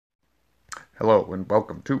Hello and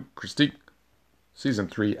welcome to Christique, Season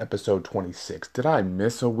 3, Episode 26. Did I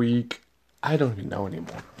miss a week? I don't even know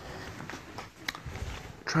anymore.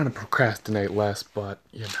 I'm trying to procrastinate less, but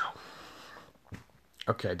you know.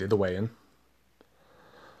 Okay, I did the weigh-in.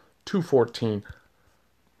 214.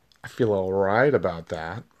 I feel alright about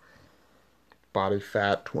that. Body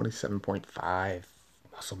fat 27.5.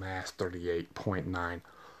 Muscle mass 38.9.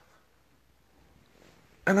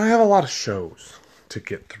 And I have a lot of shows to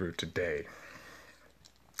get through today.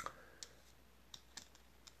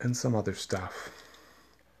 And some other stuff.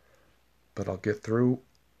 But I'll get through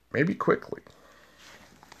maybe quickly.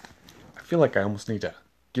 I feel like I almost need to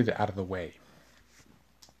get it out of the way.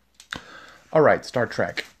 Alright, Star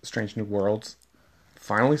Trek, Strange New Worlds.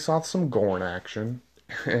 Finally saw some Gorn action,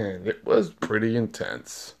 and it was pretty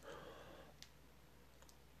intense.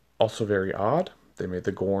 Also very odd. They made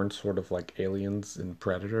the Gorn sort of like aliens in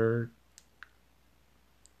Predator.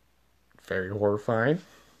 Very horrifying.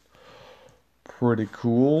 Pretty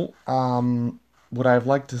cool. Would I have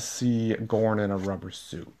liked to see Gorn in a rubber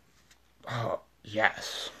suit?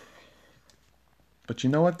 Yes. But you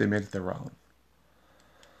know what? They made it their own.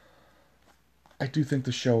 I do think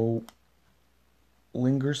the show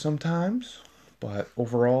lingers sometimes, but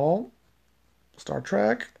overall, Star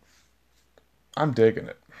Trek, I'm digging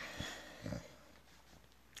it.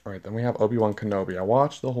 Alright, then we have Obi-Wan Kenobi. I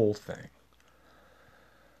watched the whole thing.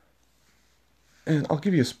 And I'll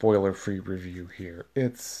give you a spoiler-free review here.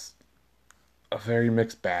 It's a very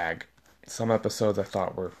mixed bag. Some episodes I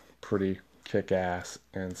thought were pretty kick-ass,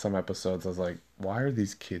 and some episodes I was like, why are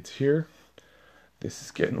these kids here? This is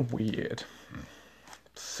getting weird.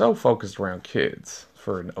 So focused around kids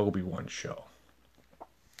for an Obi-Wan show.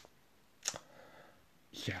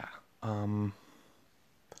 Yeah. Why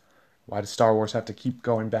does Star Wars have to keep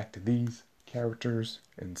going back to these characters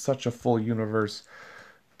in such a full universe?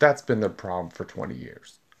 That's been their problem for 20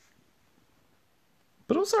 years.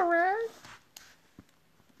 But it was alright.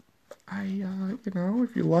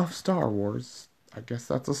 If you love Star Wars, I guess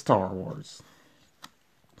that's a Star Wars.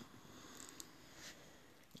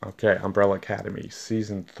 Okay, Umbrella Academy,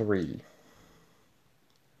 Season 3.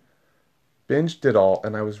 Binged it all,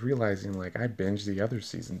 and I was realizing, like, I binged the other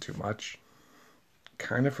season too much.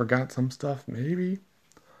 Kind of forgot some stuff, maybe.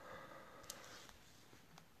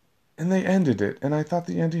 And they ended it, and I thought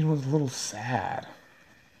the ending was a little sad.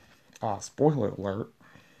 Spoiler alert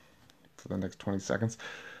for the next 20 seconds.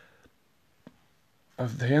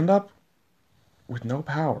 They end up with no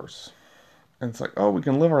powers. And it's like, oh, we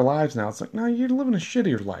can live our lives now. It's like, no, you're living a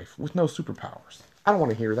shittier life with no superpowers. I don't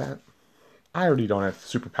want to hear that. I already don't have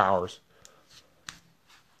superpowers.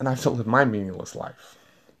 And I have to live my meaningless life.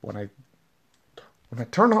 When I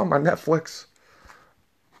turn on my Netflix,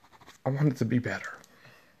 I want it to be better.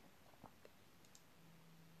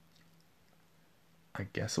 I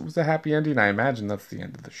guess it was a happy ending. I imagine that's the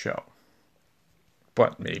end of the show.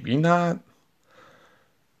 But maybe not.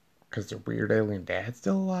 Because their weird alien dad's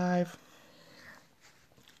still alive.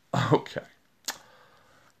 Okay.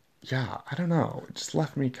 Yeah, I don't know. It just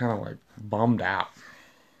left me kind of like bummed out.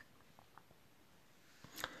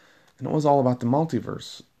 And it was all about the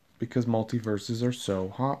multiverse. Because multiverses are so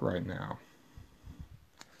hot right now.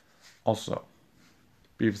 Also,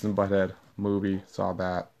 Beavis and Butthead movie, saw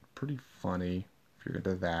that. Pretty funny, if you're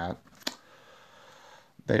into that.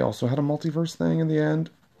 They also had a multiverse thing in the end.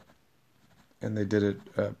 And they did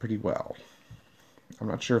it pretty well. I'm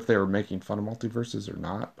not sure if they were making fun of multiverses or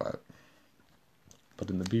not, but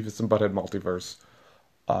in the Beavis and Butthead multiverse,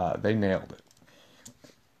 they nailed it.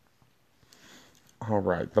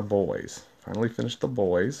 Alright, The Boys. Finally finished The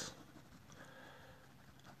Boys.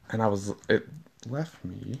 And it left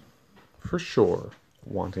me, for sure,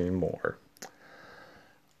 wanting more.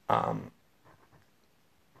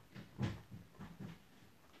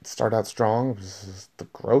 Start out strong. It was the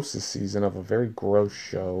grossest season of a very gross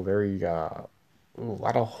show. A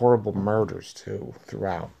lot of horrible murders, too,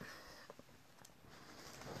 throughout.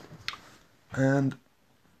 And,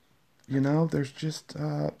 there's just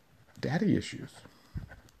daddy issues,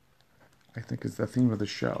 I think, is the theme of the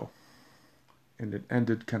show. And it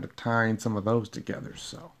ended kind of tying some of those together,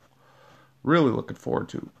 so really looking forward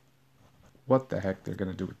to what the heck they're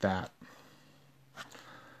going to do with that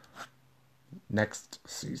next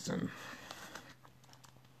season.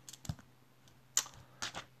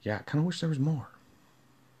 Yeah, I kind of wish there was more.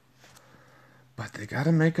 But they got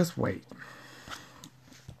to make us wait.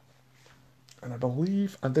 And I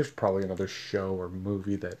believe there's probably another show or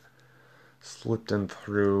movie that slipped in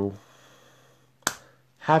through.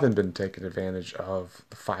 Haven't been taking advantage of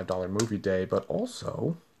the $5 movie day, but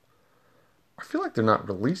also I feel like they're not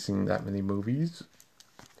releasing that many movies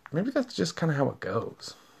maybe that's just kind of how it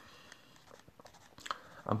goes.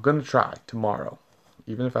 I'm gonna try tomorrow,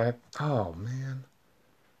 even if I have. Oh man,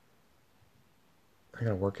 I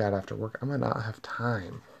gotta work out after work. I might not have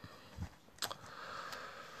time.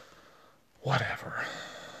 Whatever.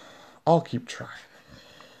 I'll keep trying.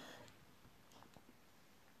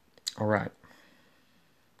 All right.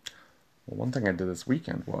 Well, one thing I did this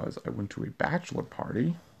weekend was I went to a bachelor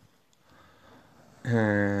party,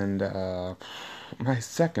 and my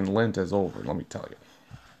second Lent is over. Let me tell you,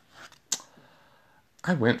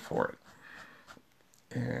 I went for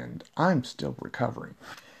it, and I'm still recovering.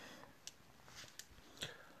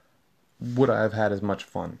 Would I have had as much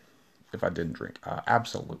fun if I didn't drink?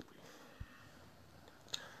 Absolutely.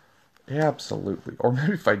 Absolutely. Or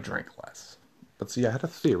maybe if I drank less. But see, I had a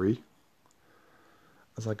theory.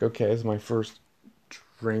 I was like, okay, this is my first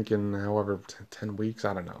drink in however 10 weeks.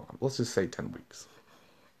 I don't know. Let's just say 10 weeks.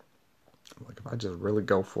 Like, if I just really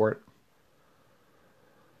go for it,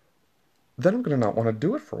 then I'm going to not want to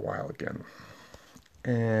do it for a while again.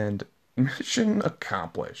 And mission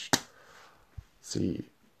accomplished. See,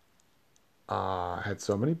 I had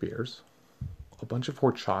so many beers, a bunch of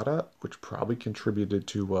horchata, which probably contributed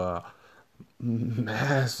to a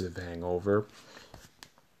massive hangover.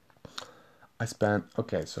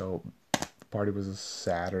 Okay, so the party was a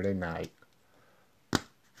Saturday night. I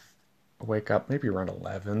wake up maybe around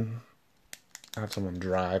 11. I have someone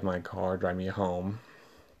drive my car, drive me home.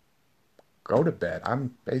 Go to bed.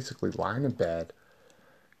 I'm basically lying in bed,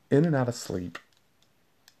 in and out of sleep.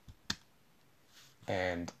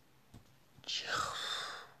 And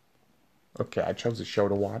okay, I chose a show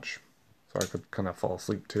to watch so I could kind of fall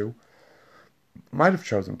asleep too. Might have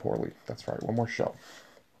chosen poorly. That's right, one more show.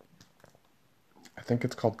 I think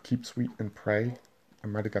it's called Keep Sweet and Pray. I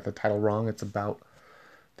might have got the title wrong. It's about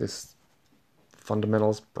this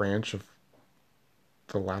fundamentalist branch of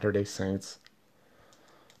the Latter-day Saints.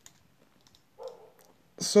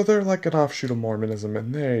 So they're like an offshoot of Mormonism,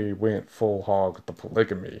 and they went full hog with the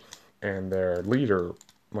polygamy. And their leader,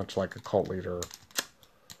 much like a cult leader,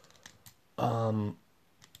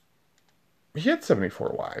 he had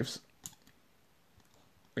 74 wives.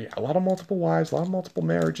 Yeah, a lot of multiple wives, a lot of multiple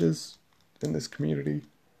marriages in this community.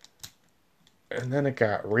 And then it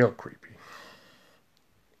got real creepy.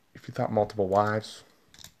 If you thought multiple wives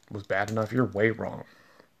was bad enough, you're way wrong.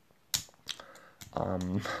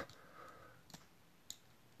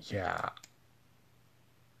 Yeah.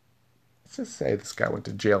 Let's just say this guy went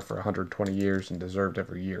to jail for 120 years and deserved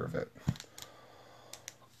every year of it.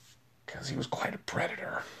 Because he was quite a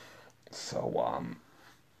predator. So,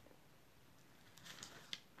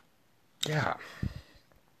 yeah.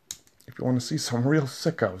 If you want to see some real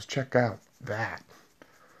sickos, check out that.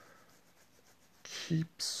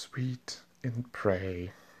 Keep sweet and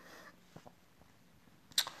pray.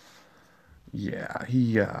 Yeah,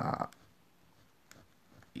 he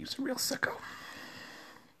was a real sicko.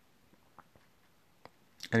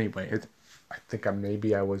 Anyway, I think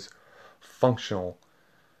maybe I was functional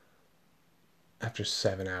after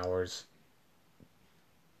 7 hours.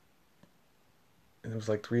 And it was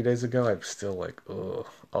like 3 days ago. I'm still like, ugh.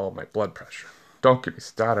 Oh, my blood pressure. Don't get me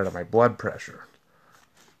started on my blood pressure.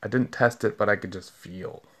 I didn't test it, but I could just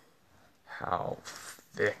feel how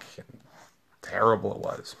thick and terrible it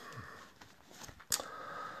was.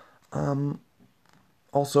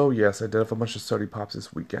 Also, yes, I did have a bunch of soda pops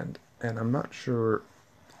this weekend, and I'm not sure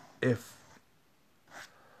if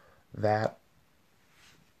that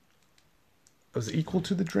was equal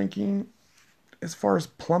to the drinking as far as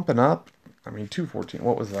plumping up. I mean, 214.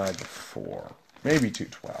 What was I before? Maybe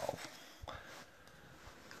 212.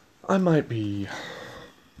 I might be.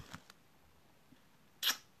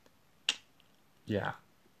 Yeah,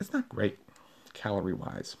 it's not great calorie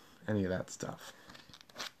wise, any of that stuff.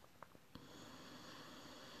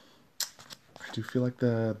 I do feel like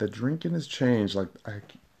the drinking has changed. Like I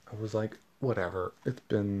was like, whatever. It's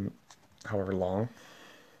been however long.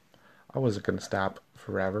 I wasn't gonna stop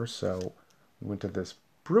forever, so we went to this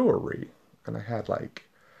brewery, and I had like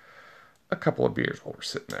a couple of beers while we're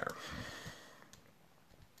sitting there.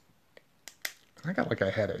 And I got like a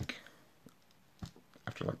headache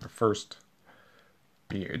after like the first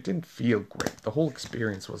beer. It didn't feel great. The whole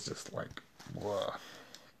experience was just like, ugh.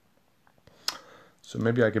 So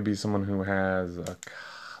maybe I could be someone who has a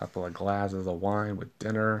couple of glasses of wine with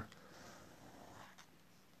dinner.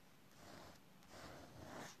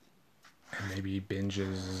 And maybe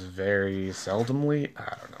binges very seldomly.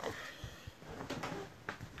 I don't know.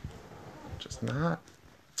 Just not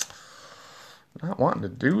wanting to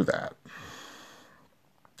do that.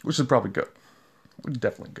 Which is probably good.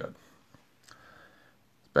 Definitely good.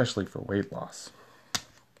 Especially for weight loss.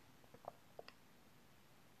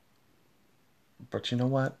 But you know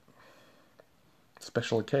what?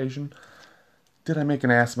 Special occasion. Did I make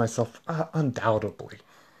an ass of myself? Undoubtedly.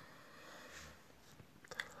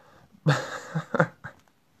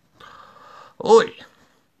 Oi!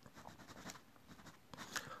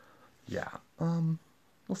 Yeah,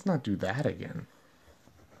 let's not do that again.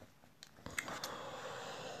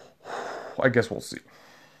 I guess we'll see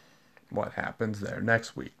what happens there.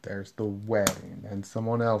 Next week, there's the wedding and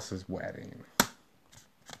someone else's wedding,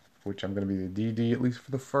 which I'm going to be the DD at least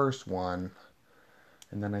for the first one.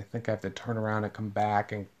 And then I think I have to turn around and come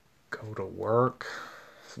back and go to work,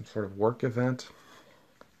 some sort of work event.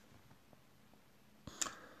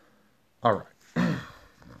 All right.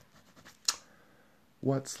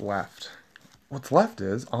 What's left? What's left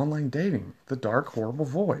is online dating, the dark, horrible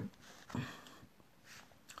void.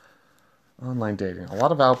 Online dating, a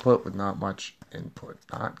lot of output with not much input,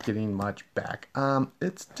 not getting much back.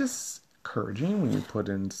 It's discouraging when you put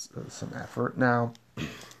in some effort. Now,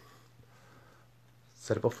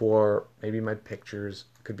 said it before, maybe my pictures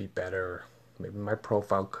could be better. Maybe my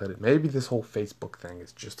profile could. Maybe this whole Facebook thing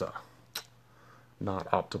is just a not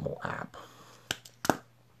optimal app.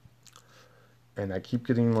 And I keep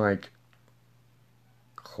getting like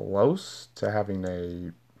close to having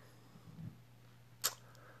a,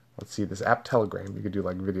 let's see, this app Telegram, you could do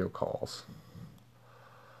like video calls.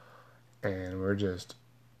 And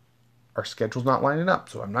our schedule's not lining up.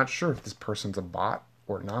 So I'm not sure if this person's a bot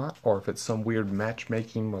or not, or if it's some weird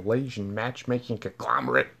Malaysian matchmaking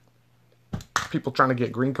conglomerate. People trying to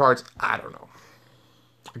get green cards. I don't know.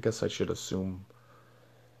 I guess I should assume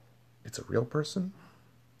it's a real person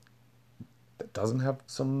that doesn't have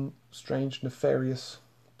some strange, nefarious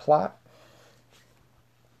plot.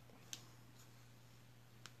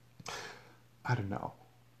 I don't know.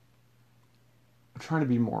 I'm trying to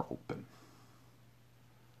be more open.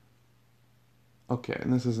 Okay,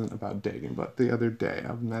 and this isn't about dating, but the other day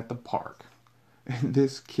I'm at the park, and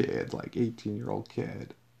this kid, like 18-year-old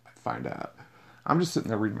kid, I find out, I'm just sitting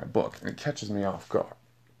there reading my book, and it catches me off guard.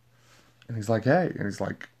 And he's like, hey, and he's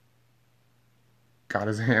like, got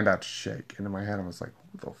his hand out to shake, and in my head I was like,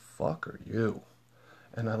 who the fuck are you?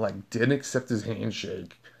 And I like didn't accept his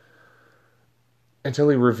handshake until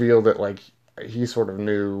he revealed that like he sort of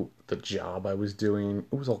knew the job I was doing.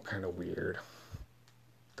 It was all kind of weird.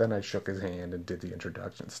 Then I shook his hand and did the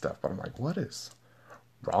introduction stuff, but I'm like, what is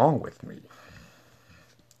wrong with me?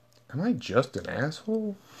 Am I just an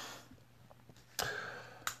asshole?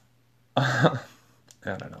 I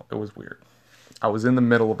don't know. It was weird. I was in the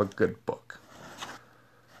middle of a good book.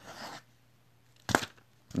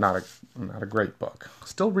 Not a great book.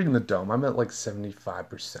 Still reading The Dome. I'm at like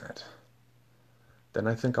 75%. Then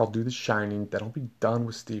I think I'll do The Shining. Then I'll be done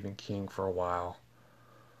with Stephen King for a while.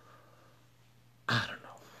 I don't know.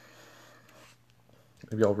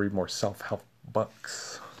 Maybe I'll read more self-help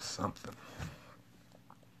books. Something.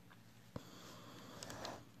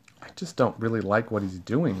 I just don't really like what he's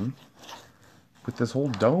doing with this whole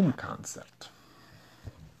dome concept.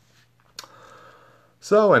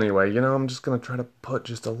 So anyway, I'm just going to try to put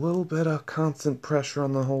just a little bit of constant pressure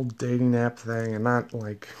on the whole dating app thing and not,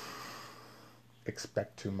 like,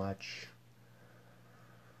 expect too much.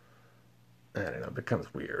 I don't know, it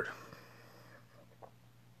becomes weird.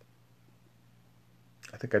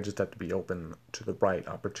 I think I just have to be open to the right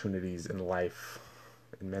opportunities in life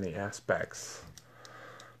in many aspects.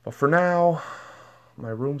 But for now, my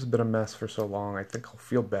room's been a mess for so long, I think I'll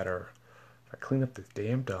feel better if I clean up this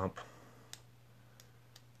damn dump.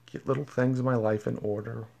 Get little things in my life in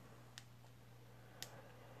order.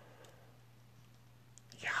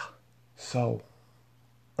 Yeah. So,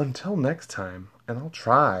 until next time, and I'll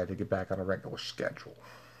try to get back on a regular schedule.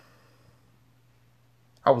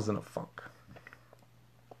 I was in a funk.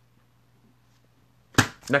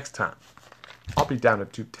 Next time, I'll be down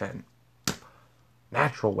at 210.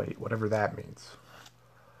 Natural weight, whatever that means.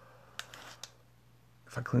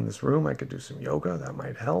 If I clean this room, I could do some yoga. That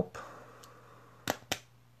might help.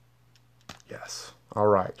 Yes. All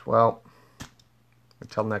right. Well,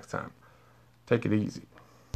 until next time, take it easy.